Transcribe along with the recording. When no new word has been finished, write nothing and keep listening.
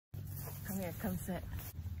Come here, come sit.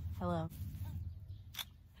 Hello.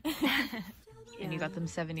 And you got them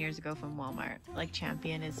 7 years ago from Walmart. Like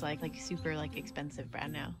Champion is like super like expensive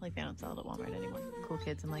brand now. Like they don't sell it at Walmart anymore. Cool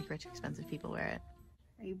kids and like rich expensive people wear it.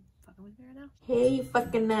 Are you fucking with me right now? Hey, you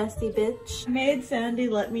fucking nasty bitch. Made Sandy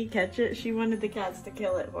let me catch it. She wanted the cats to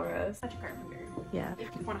kill it for us. Such a carpenter. Yeah. If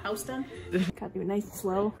you want a house done, gotta do it nice and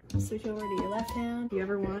slow. Switch over to your left hand. If you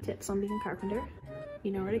ever want tips on being a carpenter,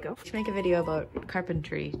 you know where to go. We should make a video about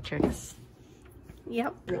carpentry tricks.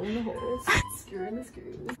 Yep. Drilling the holes. Screwing the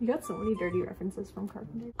screws. You got so many dirty references from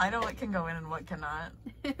carpenter. I know what can go in and what cannot.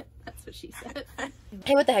 That's what she said.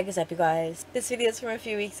 Hey, what the heck is up, you guys? This video is from a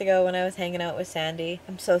few weeks ago when I was hanging out with Sandy.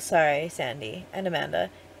 I'm so sorry, Sandy and Amanda,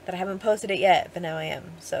 that I haven't posted it yet, but now I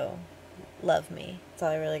am, so love me. That's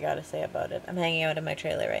all I really gotta say about it. I'm hanging out in my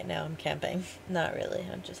trailer right now. I'm camping. Not really.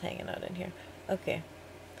 I'm just hanging out in here. Okay.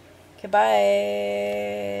 Okay, bye.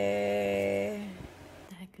 What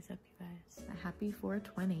the heck is up, you guys? A happy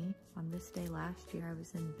 420. On this day last year, I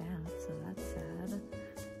was in Banff, so that's sad.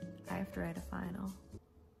 I have to write a final.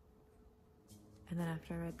 And then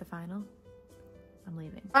after I write the final, I'm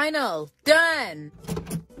leaving. Final! Done!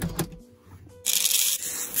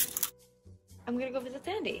 I'm gonna go visit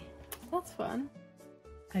Sandy. That's fun.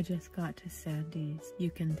 I just got to Sandy's. You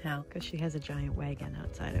can tell because she has a giant wagon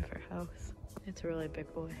outside of her house. It's a really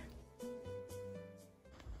big boy.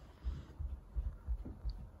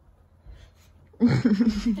 How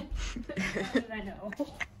did I know?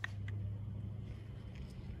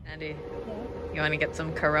 Sandy, you want to get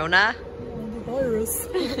some Corona? Virus.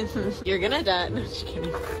 You're gonna die. No, just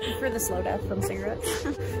kidding. For the slow death from cigarettes.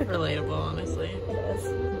 Relatable, honestly. It is.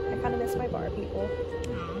 I kind of miss my bar people.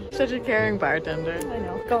 Such a caring bartender. I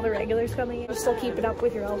know. All the regulars coming in. You're still keeping up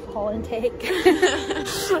with your alcohol intake.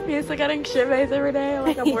 He's like getting shivers every day.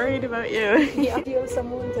 Like, I'm worried about you. Yeah. Do you have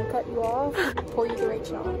someone to cut you off? Pour you the right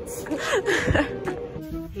shots.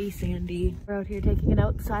 Hey Sandy, we're out here taking an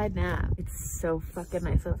outside nap. It's so fucking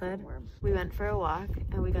nice outside. We went for a walk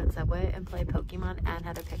and we got Subway and played Pokemon and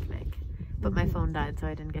had a picnic. But my phone died, so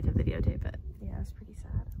I didn't get to videotape it. Yeah, it's pretty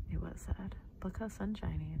sad. It was sad. Look how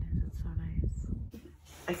sunshiny it is. It's so nice.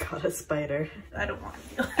 I caught a spider. I don't want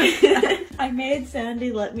to. I made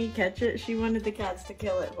Sandy let me catch it. She wanted the cats to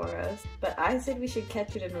kill it for us. But I said we should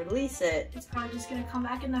catch it and release it. It's probably just gonna come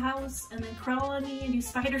back in the house and then crawl on me and do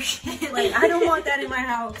spider shit. Like, I don't want that in my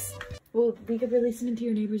house. Well, we could release them into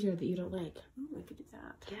your neighbor's yard that you don't like. Oh, I could do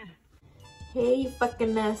that. Yeah. Hey, you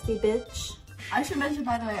fucking nasty bitch. I should mention,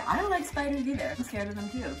 by the way, I don't like spiders either. I'm scared of them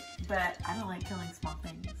too. But I don't like killing small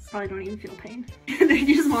things. Probably don't even feel pain. They're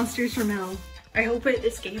just monsters from hell. I hope it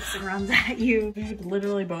escapes and runs at you. We would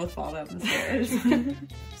literally both fall down the stairs. I'm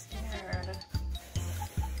scared.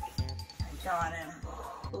 I got him.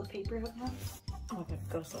 Pull the paper out now. Oh my god,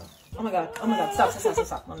 go slow. Oh my god,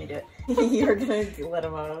 stop. Let me do it. You're gonna let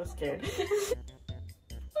him out, I was scared.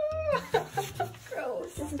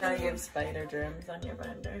 Gross. Now you have spider germs on your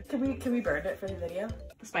binder. Can we burn it for the video?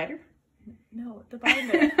 The spider? No, the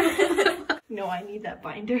binder. No, I need that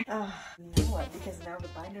binder. No, because now the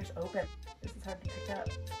binder's open. This is hard to pick up.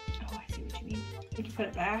 Oh, I see what you mean. We can put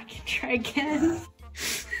it back and try again.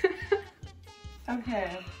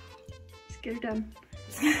 Okay. Just get it done.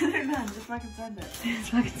 They're done, just fucking send it.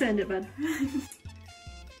 Just fucking send it, bud. I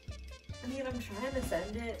mean, I'm trying to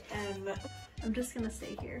send it and... I'm just gonna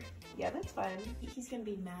stay here. Yeah, that's fine. He's gonna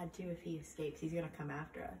be mad too if he escapes. He's gonna come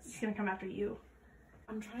after us. He's gonna come after you.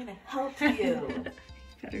 I'm trying to help you.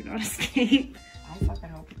 Better not escape. I fucking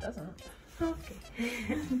hope he doesn't. Okay.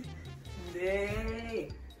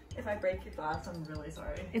 Yay. If I break your glass, I'm really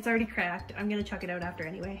sorry. It's already cracked. I'm gonna chuck it out after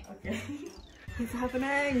anyway. Okay. What's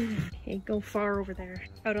happening? Okay, go far over there.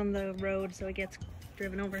 Out on the road so it gets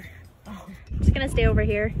driven over. Oh. I'm just gonna stay over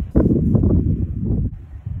here. No,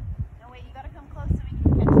 wait, you gotta come close so we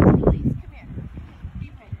can catch the release. Come here.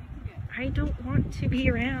 You can do it. I don't want to be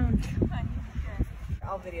around. Come on, you can do it.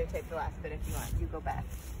 I'll videotape the last bit if you want. You go back.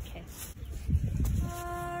 Okay.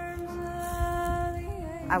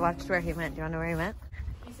 I watched where he went. Do you want to know where he went?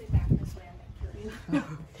 You say back this way, I'm gonna kill you.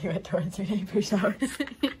 He went towards your neighbor's house.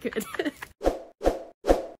 Good.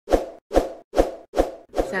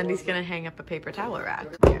 Sandy's gonna hang up a paper towel rack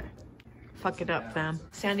here. Fuck it up, fam.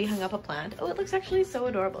 Sandy hung up a plant. Oh, it looks actually so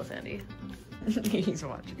adorable, Sandy. He's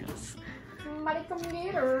watching us. Somebody come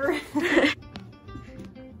get her.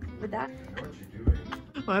 With that? What you doing?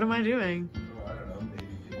 What am I doing? Oh, I don't know.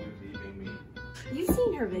 Maybe you're leaving me. You've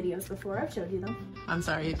seen her videos before. I've showed you them. I'm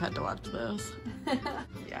sorry you've had to watch those.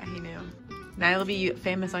 Yeah, he knew. Now he'll be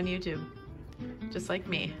famous on YouTube. Just like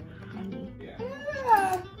me.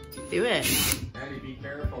 Yeah. Do it. Andy, be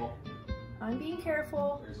careful. I'm being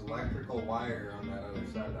careful. There's electrical wire on that other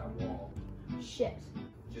side of that wall. Shit.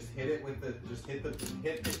 Just hit it with the, hit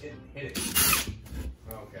it.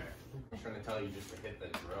 Okay. I'm trying to tell you just to hit the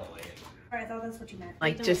drill, eh? I thought that's what you meant.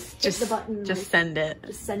 Like, just the button. Just like, send it.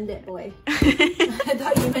 Just send it, boy. I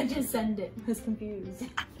thought you meant just send it. I was confused.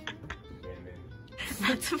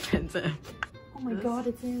 That's offensive. Oh my god,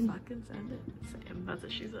 it's in. Fucking send it. Sam, that's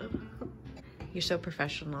what she said. You're so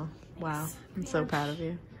professional. Wow. I'm so proud of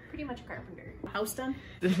you. Pretty much a carpenter. House done?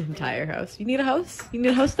 The entire house. You need a house? You need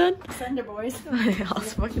a house done? Send it, boys. I'll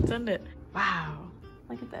fucking send it. Wow.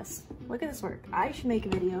 Look at this. Look at this work. I should make a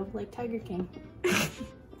video like Tiger King.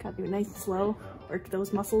 Gotta do it nice and slow. Work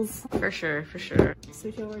those muscles. For sure, for sure.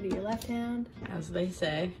 Switch over to your left hand. As they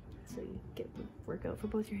say. So you get the workout for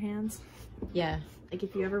both your hands. Yeah. Like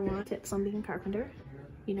if you ever want tips on being a carpenter,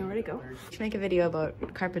 you know where to go. You should make a video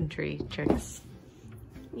about carpentry tricks.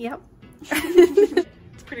 Yep.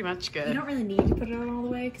 It's pretty much good. You don't really need to put it on all the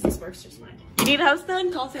way because this works just fine. You need a house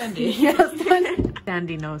done? Call Sandy. Yes, done.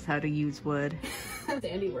 Sandy knows how to use wood.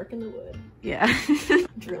 Sandy working the wood. Yeah.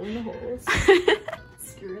 Drilling the holes.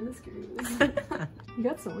 Screwing the screws. You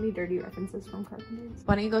got so many dirty references from carpenters.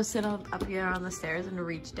 Why don't you go sit up here on the stairs and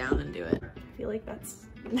reach down and do it? I feel like that's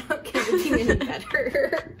not getting any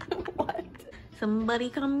better. What? Somebody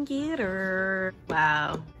come get her.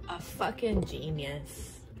 Wow. A fucking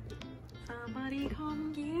genius. Somebody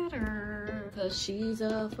come get her. Cause she's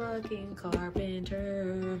a fucking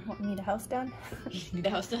carpenter. Want me to house done? You need a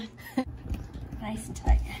house done? Nice and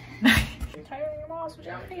tight. You're tighter than your mom's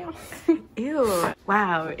vagina. Ew.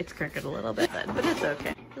 Wow, it's crooked a little bit then, but it's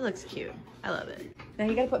okay. It looks cute. I love it. Now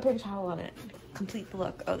you gotta put paper towel on it. Complete the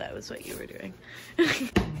look. Oh, that was what you were doing.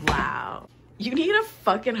 Wow. You need a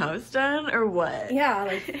fucking house done or what? Yeah,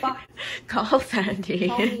 like fuck. Call Sandy.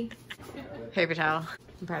 Call me. Paper towel.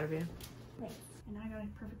 I'm proud of you. Thanks. And now I got a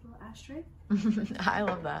perfect little ashtray. I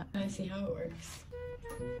love that. I see how it works.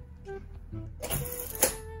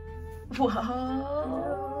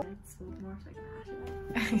 Whoa. It's more so I can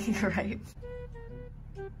ash it. You're right.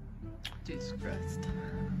 Jesus Christ.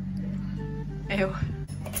 Ew.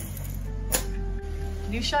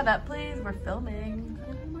 Can you shut up, please? We're filming. Get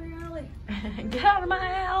out of my alley. Get out of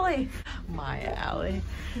my alley. My alley.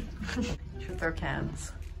 Should throw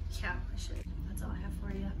cans. Yeah, I should. That's all I have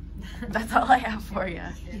for you. That's all I have for you.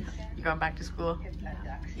 You going back to school?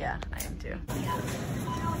 Yeah, I am too.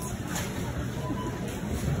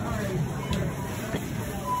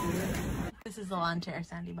 This is the lawn chair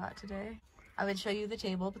Sandy bought today. I would show you the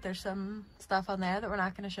table, but there's some stuff on there that we're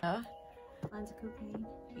not going to show. Lines of cocaine.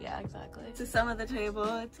 Yeah, exactly. This is some of the table.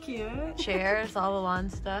 It's cute. Chairs, all the lawn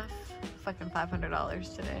stuff. Fucking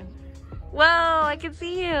 $500 today. Whoa, I can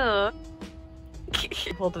see you.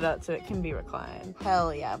 Hold it out so it can be reclined.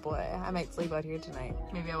 Hell yeah, boy. I might sleep out here tonight.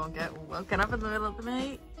 Maybe I won't get woken up in the middle of the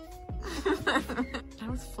night. I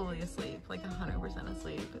was fully asleep, like 100%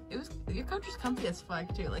 asleep. Your couch is comfy as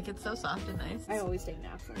fuck too. Like it's so soft and nice. I always take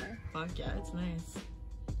naps in there. Fuck yeah, it's nice.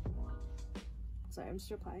 Sorry, I'm just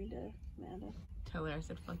replying to Amanda. Tell her I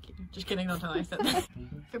said fuck you. Just kidding, don't tell her I said that.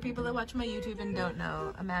 For people that watch my YouTube and don't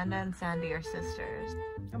know, Amanda and Sandy are sisters.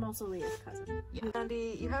 I'm also Leah's cousin. Yeah.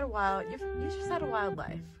 Sandy, you just had a wild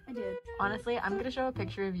life. I did. Honestly, I'm gonna show a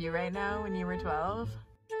picture of you right now when you were 12.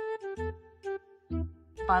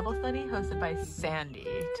 Bible study hosted by Sandy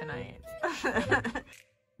tonight.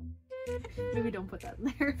 Maybe don't put that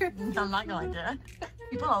in there. I'm not going to.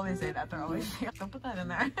 People always say that. They're always like, don't put that in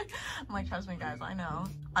there. I'm like, trust me guys, I know.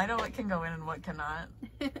 I know what can go in and what cannot.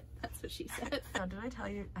 That's what she said. Oh, did I tell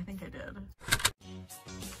you? I think I did.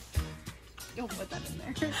 Don't put that in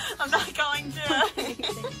there. I'm not going to. Thank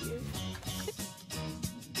you.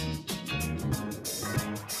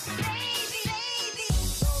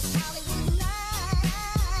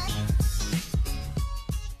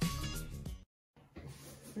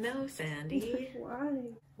 No, Sandy.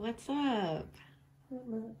 Why? What's up? Not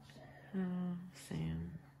much. Oh,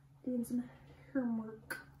 Sam. Doing some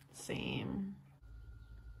homework. Same.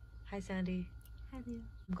 Hi, Sandy. Hi, Leah.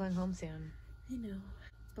 I'm going home soon. I know.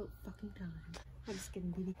 It's about fucking time. I'm just kidding,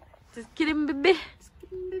 baby. Just kidding, baby. Just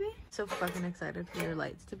kidding, baby. So fucking excited for your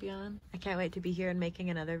lights to be on. I can't wait to be here and making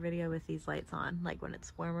another video with these lights on, like when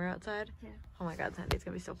it's warmer outside. Yeah. Oh my god, Sandy, it's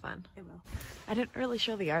gonna be so fun. It will. I didn't really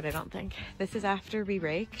show the yard, I don't think. This is after we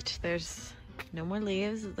raked. There's no more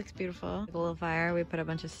leaves. It looks beautiful. A little fire. We put a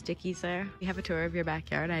bunch of stickies there. You have a tour of your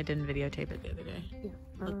backyard. I didn't videotape it the other day. Yeah.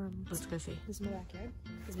 Let's go see. This is my backyard.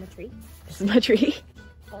 This is my tree. This is my tree.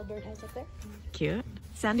 Little birdhouse up there. Cute.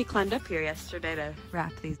 Sandy climbed up here yesterday to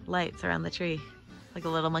wrap these lights around the tree. Like a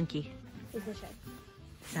little monkey. This is the shed.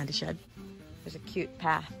 Sandy shed. There's a cute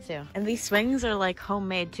path too. And these swings are like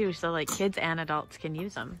homemade too, so like kids and adults can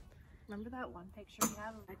use them. Remember that one picture we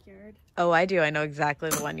have of the backyard? Oh, I do. I know exactly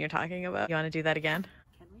the one you're talking about. You want to do that again?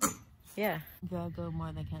 Can we? Yeah. You gotta go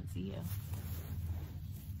more, they can't see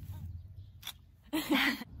you.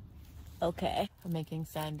 Okay. I'm making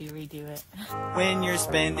Sandy redo it. When you're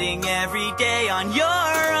spending every day on your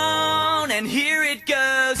own, and here it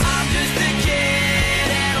goes. I'm just a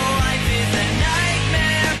kid and life is a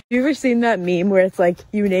nightmare. You ever seen that meme where it's like,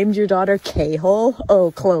 you named your daughter K-hole?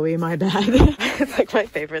 Oh, Chloe, my bad. It's like my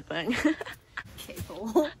favorite thing.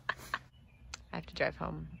 K-hole. I have to drive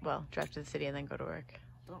home. Well, drive to the city and then go to work.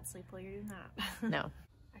 Don't sleep while you're doing that. No.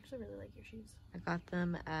 I actually really like your shoes. I got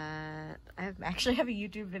them at... I actually have a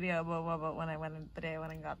YouTube video about when I went in, the day I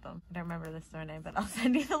went and got them. I don't remember the store name, but I'll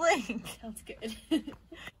send you the link. Sounds good.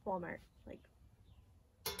 Walmart, like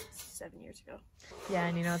 7 years ago. Yeah,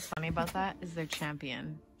 and you know what's funny about that? Is they're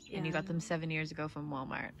Champion. Yeah. And you got them 7 years ago from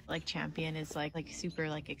Walmart. Like Champion is like super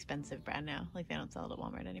like expensive brand now. Like they don't sell it at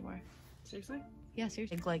Walmart anymore. Seriously? Yeah,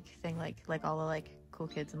 seriously. Like thing like all the like cool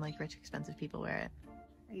kids and like rich expensive people wear it.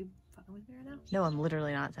 Are you fucking with me right now? No, I'm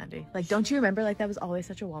literally not, Sandy. Like, don't you remember like that was always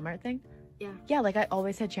such a Walmart thing? Yeah. Yeah, like I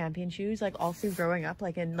always had Champion shoes, like all through growing up,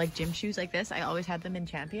 like in like gym shoes like this. I always had them in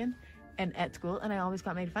Champion and at school, and I always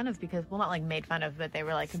got made fun of because, well, not like made fun of, but they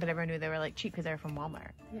were like, but everyone knew they were like cheap because they were from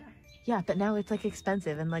Walmart. Yeah. Yeah, but now it's like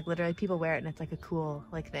expensive and like literally people wear it and it's like a cool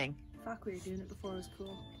like thing. Fuck, we were doing it before it was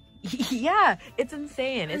cool. Yeah, it's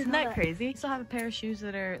insane. Isn't that that. crazy? I still have a pair of shoes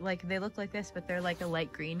that are like, they look like this, but they're like a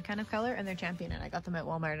light green kind of color, and they're Champion, and I got them at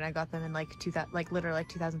Walmart, and I got them in like literally like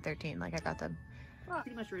 2013. Like I got them. Oh,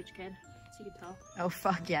 pretty much rich kid, so you can tell. Oh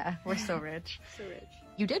fuck yeah, we're so rich. So rich.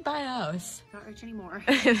 You did buy a house. Not rich anymore.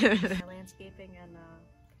 Landscaping and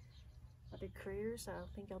a big career, so I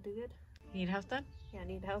think I'll do good. You need a house done? Yeah, I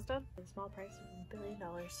need the house done. For the small price of $1 billion.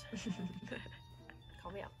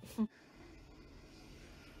 Call me up.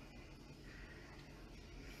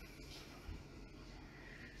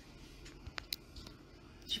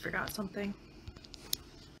 She forgot something.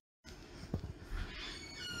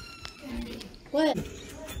 What?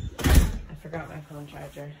 I forgot my phone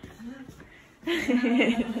charger.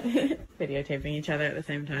 Videotaping each other at the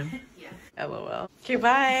same time. Yeah. LOL. Okay,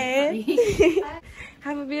 bye.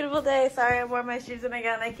 Have a beautiful day. Sorry I wore my shoes in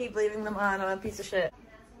again. I keep leaving them on. I'm a piece of shit.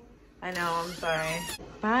 I know, I'm sorry.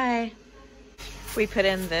 Bye. We put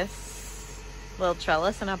in this little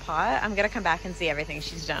trellis in a pot. I'm gonna come back and see everything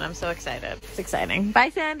she's done. I'm so excited. It's exciting. Bye,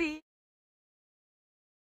 Sandy.